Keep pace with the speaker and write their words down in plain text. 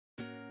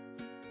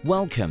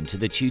Welcome to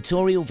the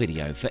tutorial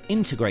video for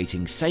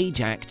integrating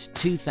Sage Act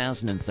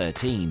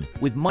 2013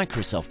 with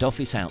Microsoft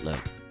Office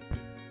Outlook.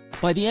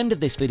 By the end of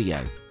this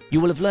video,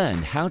 you will have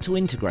learned how to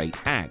integrate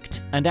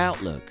Act and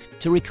Outlook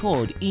to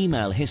record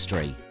email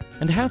history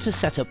and how to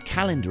set up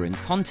calendar and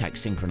contact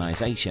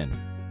synchronization.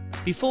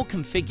 Before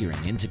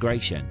configuring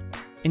integration,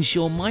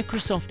 ensure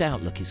Microsoft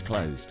Outlook is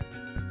closed.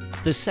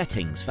 The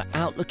settings for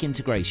Outlook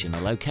integration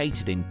are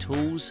located in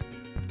Tools,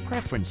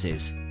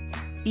 Preferences,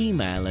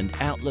 Email and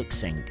Outlook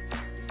Sync.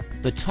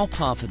 The top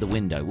half of the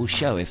window will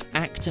show if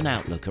Act and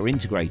Outlook are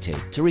integrated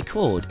to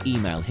record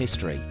email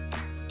history.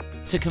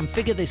 To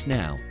configure this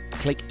now,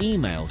 click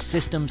Email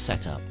System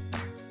Setup.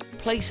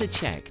 Place a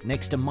check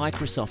next to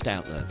Microsoft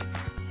Outlook.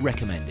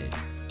 Recommended.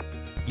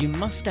 You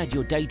must add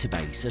your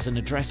database as an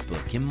address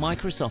book in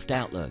Microsoft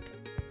Outlook.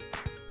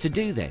 To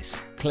do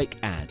this, click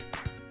Add.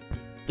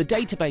 The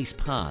database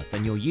path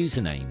and your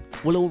username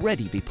will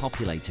already be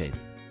populated.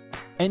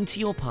 Enter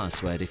your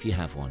password if you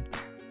have one.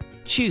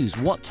 Choose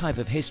what type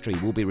of history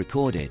will be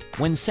recorded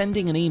when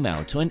sending an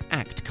email to an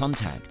Act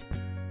contact.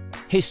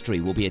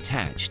 History will be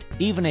attached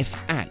even if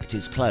Act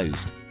is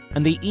closed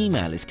and the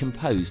email is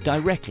composed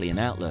directly in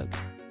Outlook.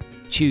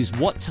 Choose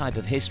what type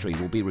of history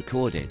will be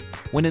recorded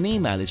when an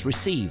email is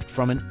received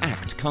from an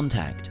Act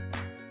contact.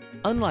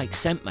 Unlike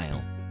sent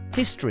mail,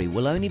 history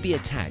will only be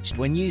attached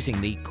when using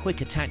the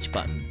Quick Attach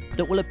button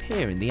that will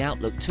appear in the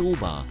Outlook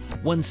toolbar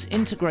once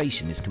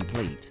integration is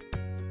complete.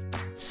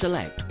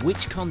 Select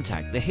which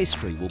contact the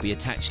history will be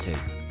attached to.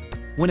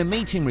 When a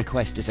meeting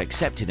request is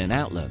accepted in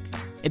Outlook,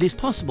 it is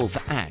possible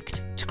for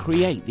Act to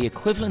create the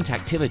equivalent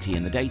activity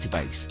in the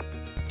database.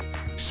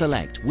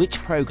 Select which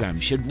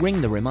program should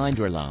ring the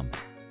reminder alarm.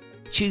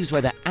 Choose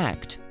whether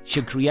Act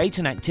should create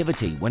an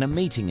activity when a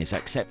meeting is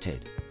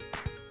accepted.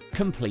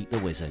 Complete the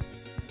wizard.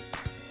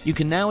 You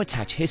can now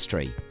attach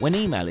history when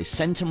email is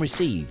sent and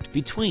received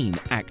between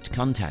Act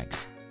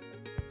contacts.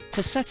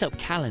 To set up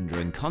calendar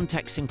and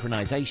contact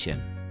synchronization,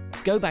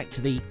 go back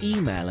to the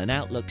Email and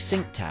Outlook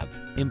Sync tab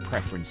in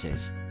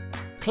Preferences.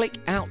 Click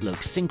Outlook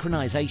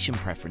Synchronization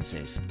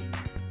Preferences.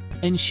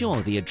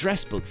 Ensure the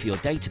address book for your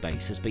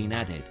database has been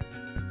added.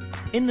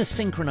 In the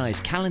Synchronize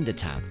Calendar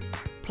tab,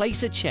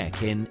 place a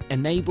check in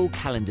Enable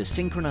Calendar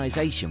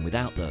Synchronization with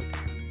Outlook.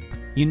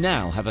 You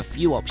now have a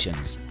few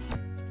options.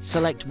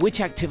 Select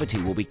which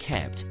activity will be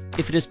kept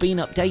if it has been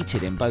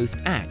updated in both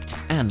Act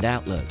and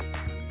Outlook.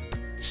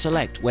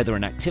 Select whether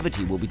an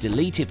activity will be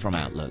deleted from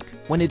Outlook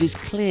when it is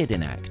cleared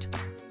in Act.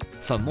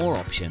 For more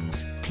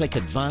options, click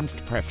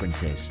Advanced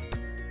Preferences.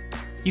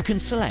 You can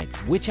select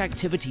which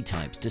activity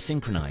types to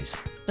synchronize,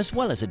 as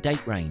well as a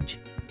date range.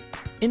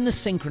 In the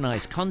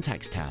Synchronize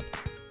Contacts tab,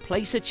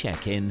 place a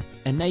check in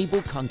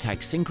Enable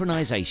Contact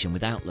Synchronization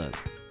with Outlook.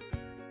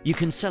 You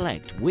can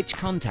select which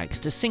contacts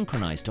to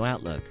synchronize to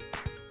Outlook.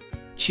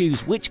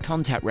 Choose which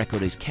contact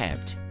record is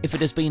kept if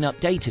it has been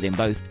updated in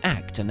both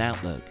Act and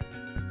Outlook.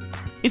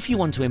 If you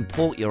want to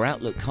import your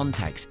Outlook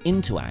contacts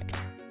into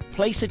Act,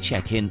 place a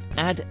check in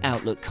Add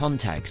Outlook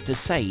Contacts to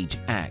Sage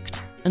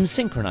Act and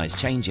synchronize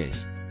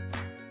changes.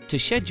 To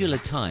schedule a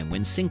time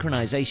when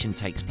synchronization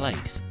takes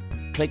place,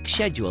 click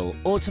Schedule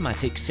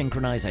Automatic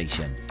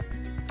Synchronization.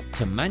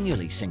 To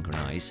manually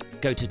synchronize,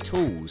 go to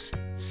Tools,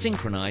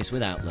 Synchronize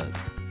with Outlook.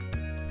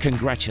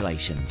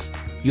 Congratulations!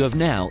 You have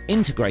now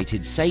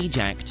integrated Sage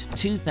Act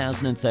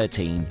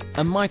 2013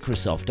 and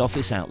Microsoft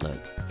Office Outlook.